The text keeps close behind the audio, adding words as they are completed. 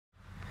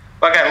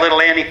Well, I got little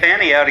Annie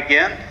Fanny out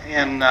again,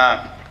 and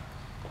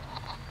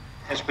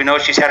as we know,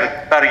 she's had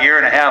about a year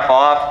and a half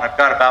off, and I've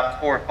got about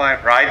 4 or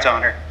 5 rides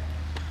on her.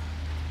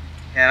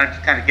 And I'm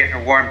just kind of getting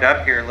her warmed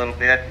up here a little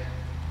bit.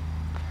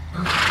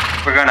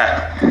 We're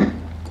gonna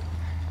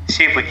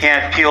see if we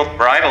can't peel the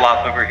bridle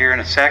off of her here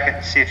in a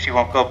second, see if she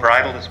won't go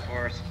bridleless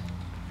for us.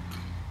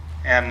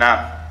 And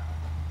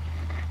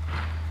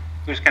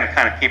we're just gonna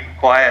kind of keep her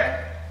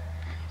quiet,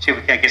 see if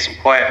we can't get some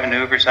quiet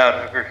maneuvers out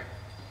of her.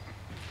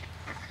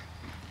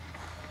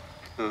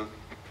 Ooh,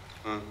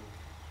 ooh.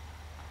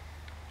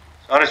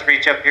 So I'll just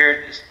reach up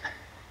here and just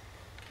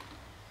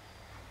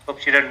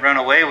hope she doesn't run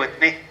away with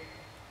me.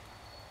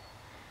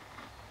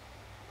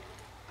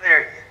 There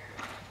you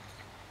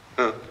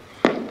go. Ooh.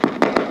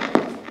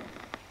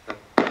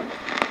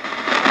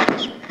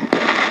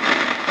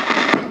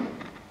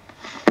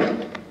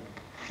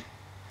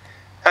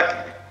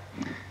 Okay.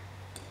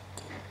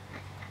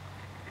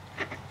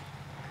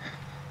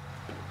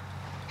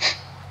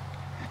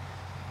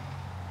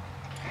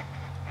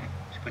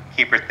 So we can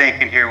keep her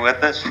thinking here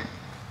with us.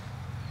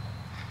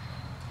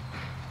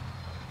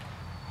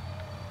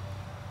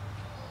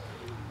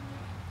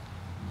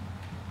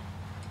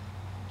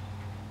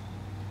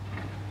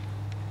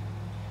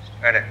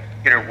 Try to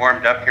get her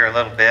warmed up here a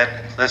little bit,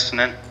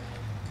 listening.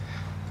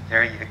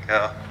 There you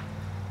go.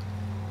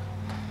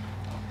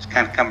 Just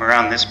kind of come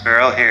around this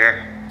barrel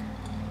here.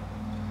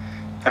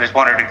 I just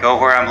want her to go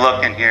where I'm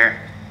looking here.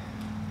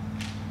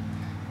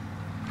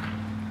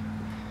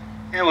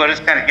 And we'll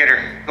just kind of get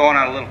her going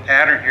on a little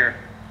pattern here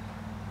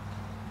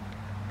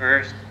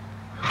first.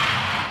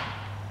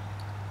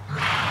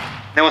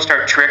 Then we'll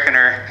start tricking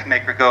her,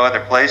 make her go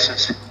other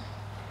places.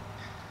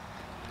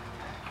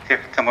 Okay,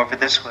 come over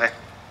this way.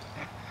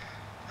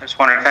 I just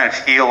want her to kind of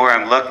feel where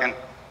I'm looking.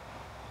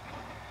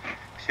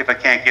 See if I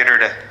can't get her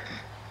to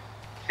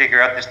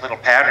figure out this little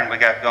pattern we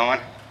got going.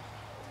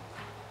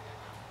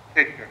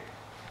 Good girl.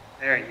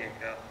 There you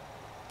go.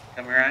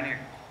 Come around here.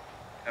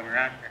 Come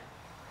around here.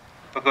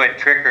 We'll go ahead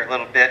and trick her a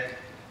little bit.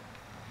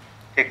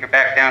 Take her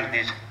back down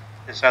to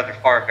this other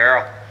far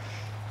barrel.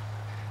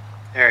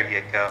 There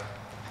you go.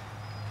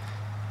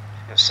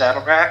 Go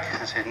saddle rack?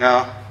 I said,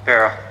 no,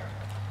 barrel.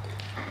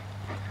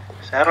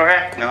 Saddle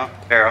rack? No,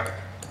 barrel.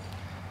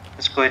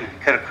 Let's go ahead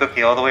and cut a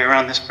cookie all the way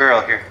around this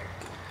barrel here.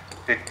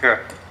 Good girl.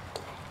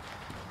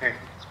 Here,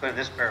 let's go to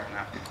this barrel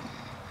now.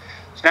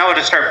 So now we'll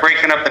just start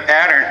breaking up the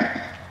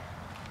pattern.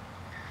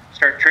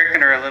 Start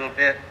tricking her a little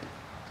bit.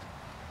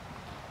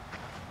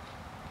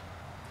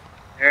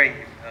 There you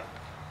go.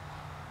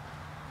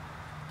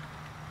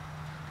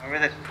 Over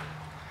this.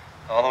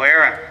 All the way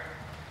around.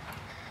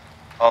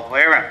 All the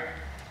way around.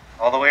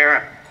 All the way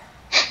around.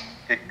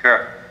 Good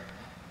girl.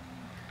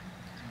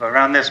 Let's go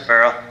around this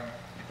barrel.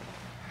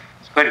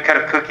 Go ahead and cut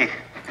a cookie.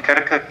 Cut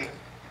a cookie.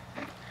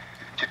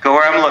 Just go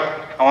where I'm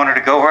looking. I want her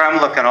to go where I'm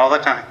looking all the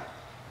time.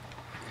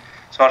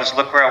 So I'll just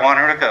look where I want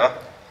her to go. I'm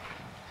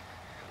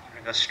going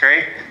to go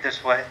straight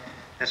this way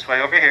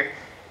over here.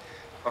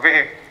 Over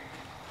here.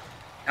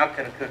 Now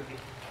cut a cookie.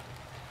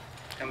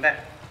 Come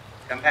back.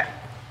 Come back.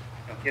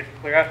 Don't get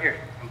clear out here.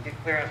 Don't get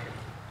clear out here.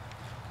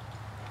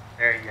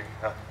 There you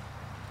go.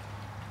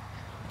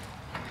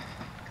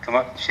 Come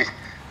up.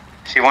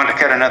 She wanted to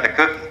cut another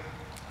cookie.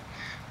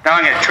 Now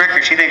I'm going to trick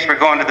her. She thinks we're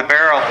going to the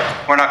barrel,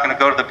 but we're not going to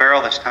go to the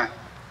barrel this time.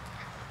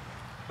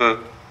 Boo.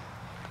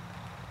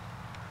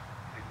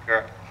 Good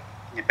girl.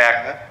 You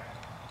back up.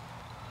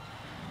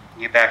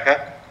 You back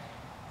up.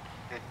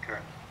 Good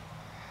girl.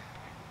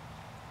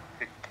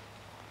 Good.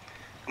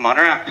 Come on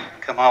around.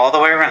 Come on all the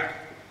way around.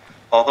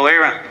 All the way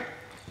around.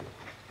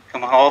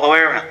 Come on all the way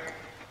around.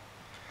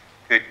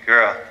 Good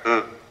girl.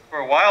 Boo. For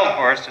a wild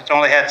horse, it's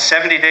only had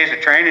 70 days of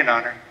training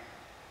on her.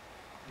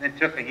 And then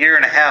took a year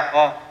and a half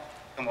off.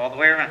 Come all the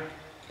way around.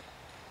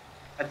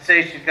 I'd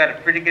say she's got a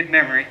pretty good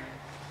memory.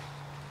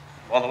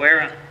 All the way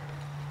around.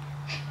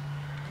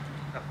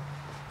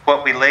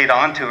 What we laid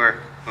onto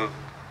her a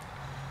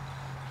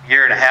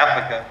year and a half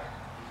ago.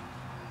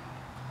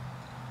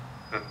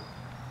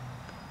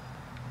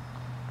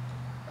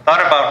 I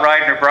thought about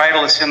riding her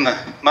bridleless in the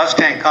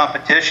Mustang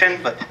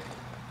competition, but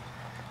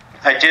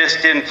I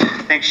just didn't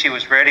think she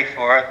was ready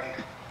for it.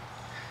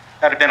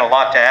 That'd have been a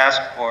lot to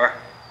ask for.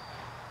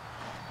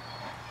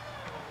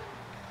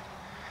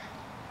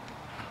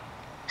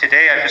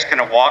 Today I'm just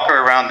going to walk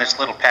her around this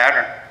little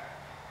pattern.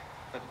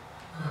 But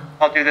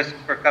I'll do this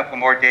for a couple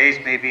more days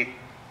maybe.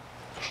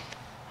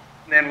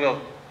 And then we'll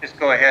just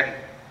go ahead and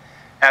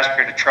ask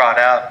her to trot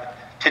out.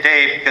 But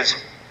today, because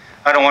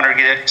I don't want her to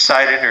get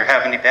excited or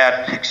have any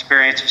bad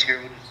experiences here,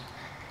 we'll just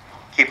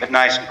keep it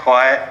nice and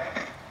quiet.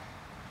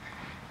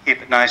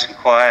 Keep it nice and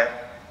quiet.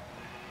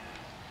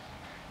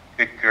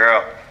 Good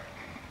girl.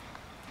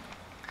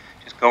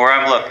 Just go where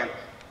I'm looking.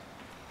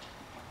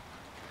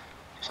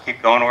 Just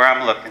keep going where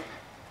I'm looking.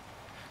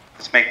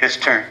 Let's make this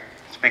turn.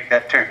 Let's make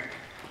that turn.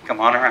 Come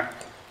on around.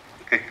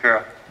 Good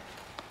girl.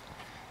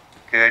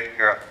 Good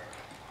girl.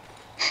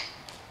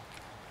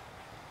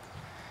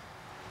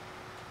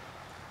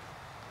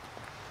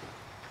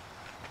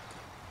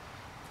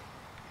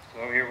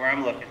 Go over here where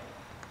I'm looking.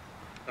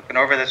 Look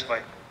Looking over this way.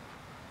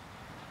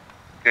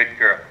 Good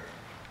girl.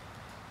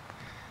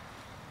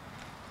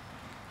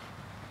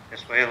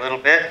 This way a little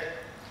bit.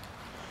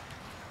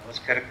 Let's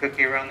cut a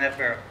cookie around that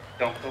barrel.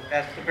 Don't go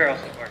past the barrel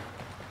so far.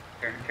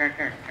 Turn, turn,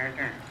 turn, turn,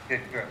 turn. Good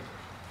girl.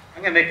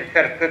 I'm going to make her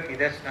cut a cookie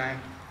this time.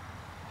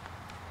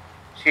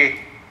 She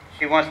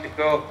wants to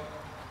go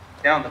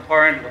down the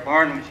far end of the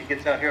barn when she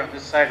gets out here on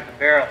this side of the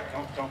barrel.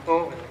 Don't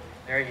go over there.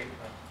 There you go.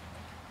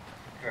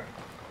 Good girl.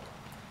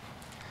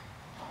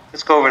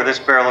 Let's go over to this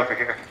barrel over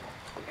here.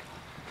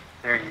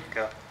 There you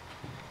go.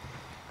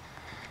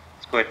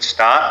 Let's go ahead and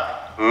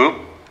stop.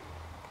 Oop.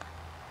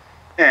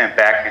 And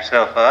back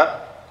yourself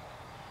up.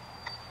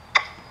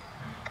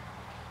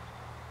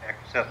 Back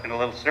yourself in a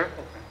little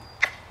circle.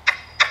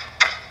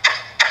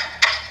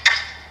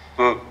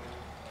 Oop.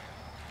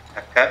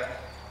 Cut.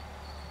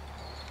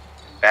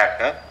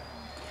 Back up.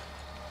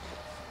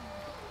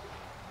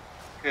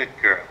 Good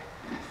girl.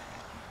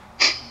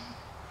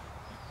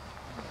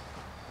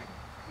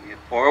 Get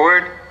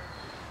forward.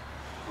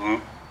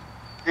 Oop.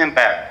 And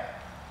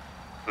back.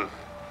 Oop.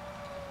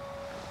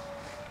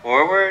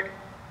 Forward.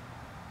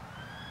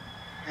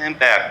 And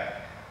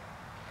back.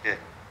 Good.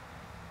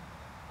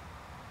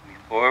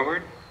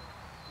 Forward.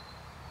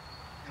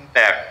 And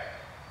back.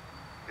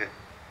 Good.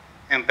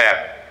 And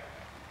back.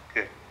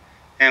 Good.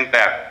 And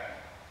back.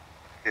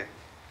 Good.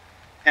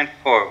 And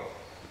forward.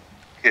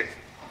 Good.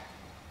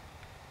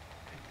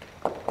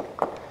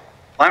 Well,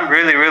 I'm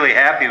really, really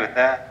happy with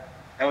that.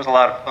 That was a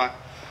lot of fun.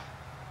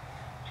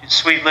 She's a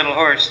sweet little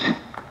horse.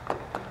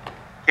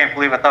 Can't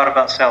believe I thought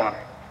about selling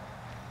her.